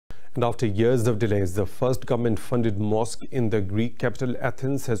And after years of delays, the first government-funded mosque in the Greek capital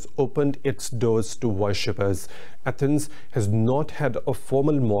Athens has opened its doors to worshippers. Athens has not had a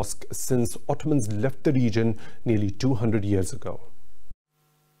formal mosque since Ottomans left the region nearly 200 years ago.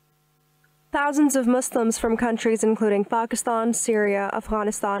 Thousands of Muslims from countries including Pakistan, Syria,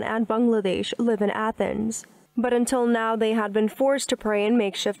 Afghanistan, and Bangladesh live in Athens. But until now, they had been forced to pray in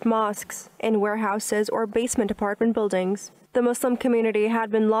makeshift mosques, in warehouses or basement apartment buildings. The Muslim community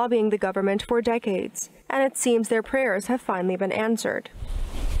had been lobbying the government for decades, and it seems their prayers have finally been answered.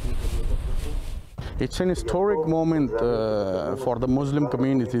 It's an historic moment for the Muslim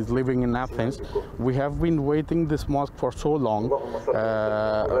communities living in Athens. We have been waiting this mosque for so long.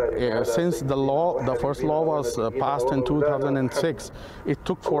 Since the first law was passed in 2006, it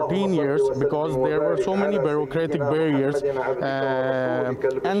took 14 years because there were so many bureaucratic barriers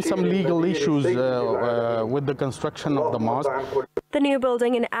and some legal issues with the construction of the mosque. The new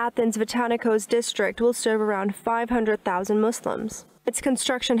building in Athens' Vitanikos district will serve around 500,000 Muslims. Its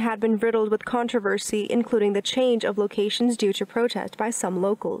construction had been riddled with controversy, including the change of locations due to protest by some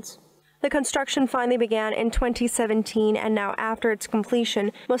locals. The construction finally began in 2017, and now after its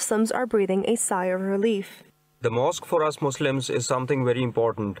completion, Muslims are breathing a sigh of relief. The mosque for us Muslims is something very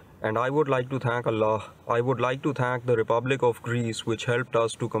important, and I would like to thank Allah. I would like to thank the Republic of Greece, which helped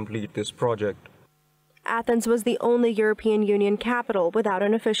us to complete this project. Athens was the only European Union capital without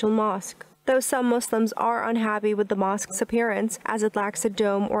an official mosque. Though some Muslims are unhappy with the mosque's appearance, as it lacks a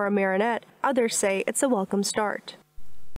dome or a minaret, others say it's a welcome start.